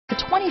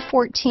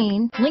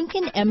2014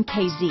 Lincoln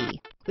MKZ.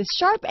 With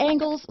sharp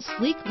angles,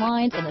 sleek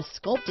lines, and a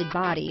sculpted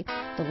body,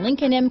 the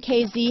Lincoln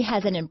MKZ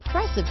has an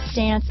impressive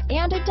stance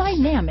and a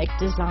dynamic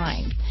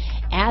design.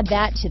 Add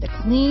that to the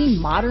clean,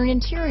 modern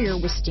interior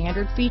with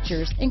standard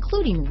features,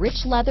 including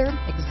rich leather,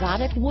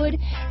 exotic wood,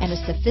 and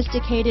a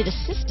sophisticated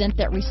assistant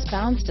that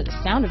responds to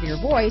the sound of your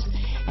voice,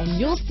 and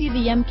you'll see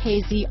the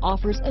MKZ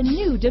offers a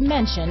new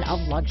dimension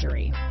of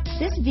luxury.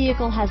 This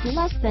vehicle has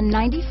less than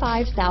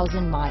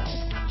 95,000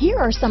 miles. Here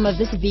are some of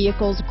this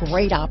vehicle's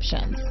great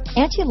options: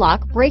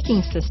 anti-lock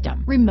braking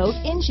system, remote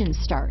engine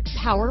start,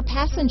 power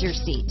passenger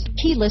seat,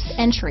 keyless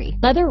entry,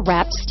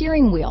 leather-wrapped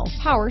steering wheel,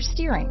 power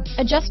steering,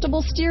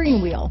 adjustable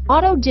steering wheel,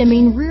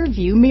 auto-dimming rear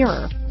view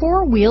mirror,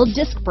 four-wheel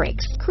disc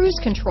brakes, cruise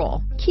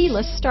control,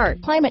 keyless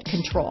start, climate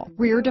control,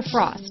 rear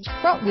defrost,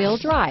 front-wheel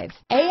drive,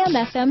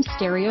 AM/FM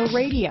stereo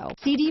radio,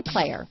 CD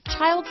player,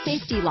 child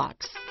safety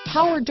locks,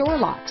 power door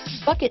locks,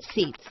 bucket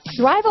seats.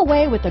 Drive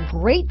away with a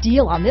great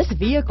deal on this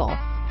vehicle.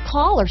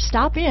 Call or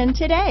stop in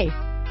today.